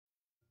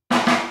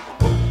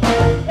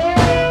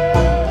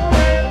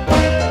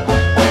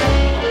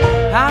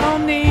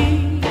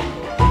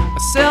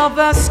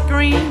the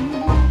screen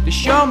to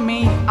show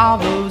me all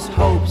those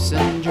hopes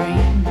and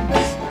dreams.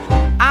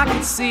 I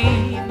could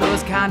see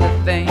those kind of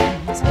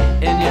things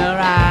in your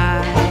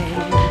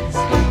eyes.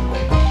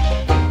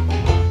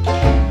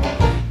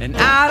 And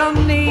I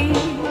don't need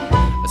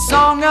a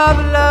song of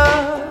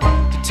love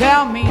to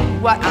tell me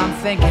what I'm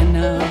thinking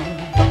of.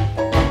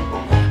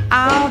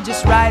 I'll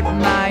just write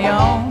my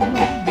own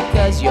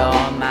because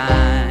you're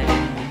mine.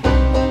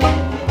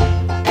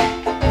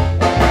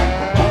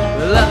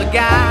 The other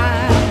guys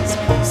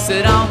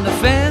sit on the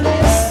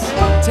fence,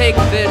 take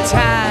their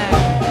time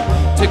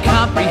to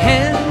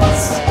comprehend.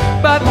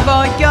 But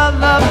for your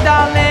love,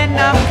 darling,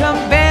 I'm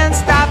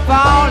convinced I've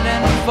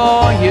fallen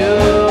for you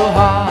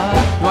hard.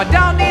 No, I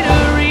don't need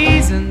a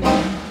reason,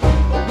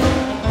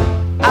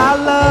 I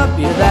love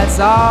you, that's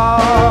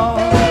all.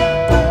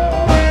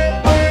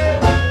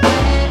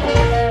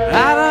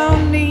 I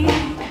don't need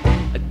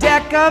a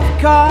deck of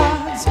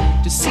cards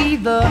to see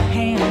the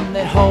hand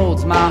that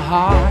holds my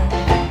heart.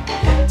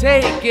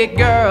 Take it,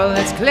 girl,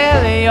 it's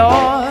clearly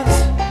yours.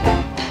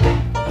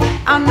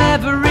 I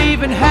never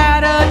even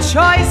had a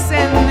choice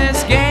in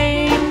this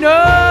game. No,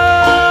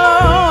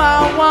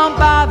 I won't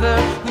bother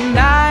the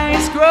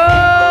nights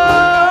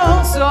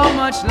grow so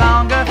much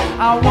longer.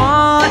 I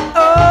want,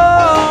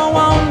 oh,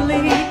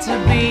 only to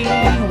be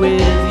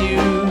with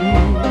you.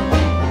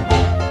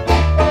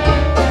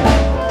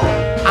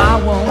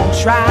 I won't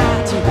try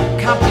to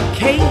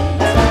complicate,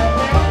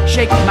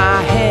 shake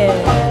my head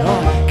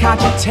or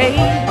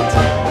cogitate,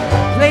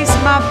 place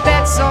my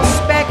bets or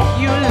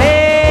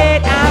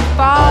speculate. I'm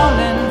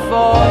falling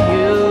for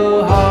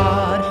you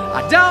hard.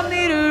 I don't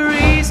need a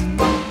reason,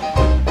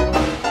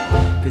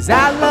 'cause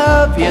I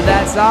love you,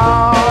 that's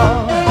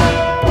all.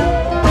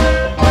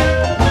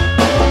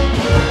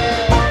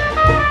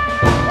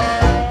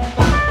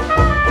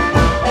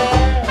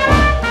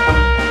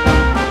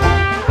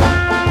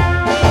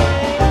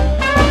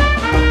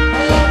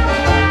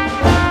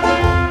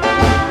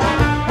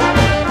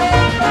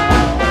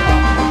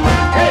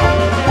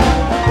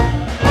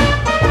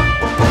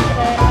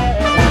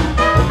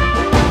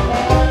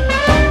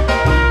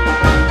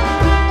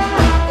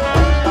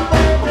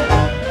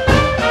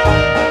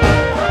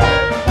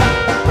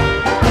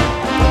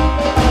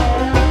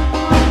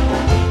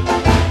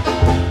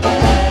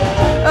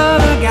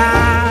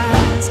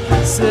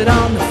 Sit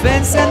on the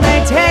fence and they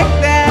take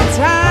their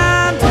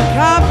time to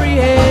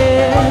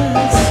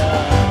comprehend.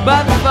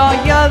 But for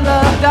your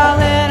love,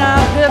 darling,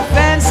 I'm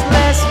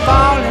defenseless,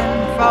 falling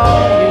for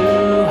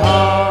you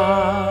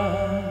hard.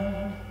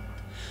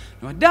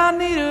 No, I don't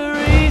need a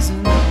reason,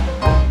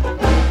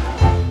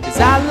 'cause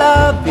I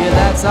love you,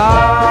 that's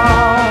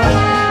all.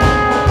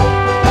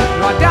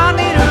 No, I don't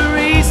need a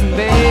reason,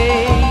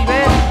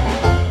 baby,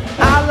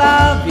 I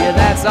love you,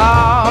 that's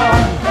all.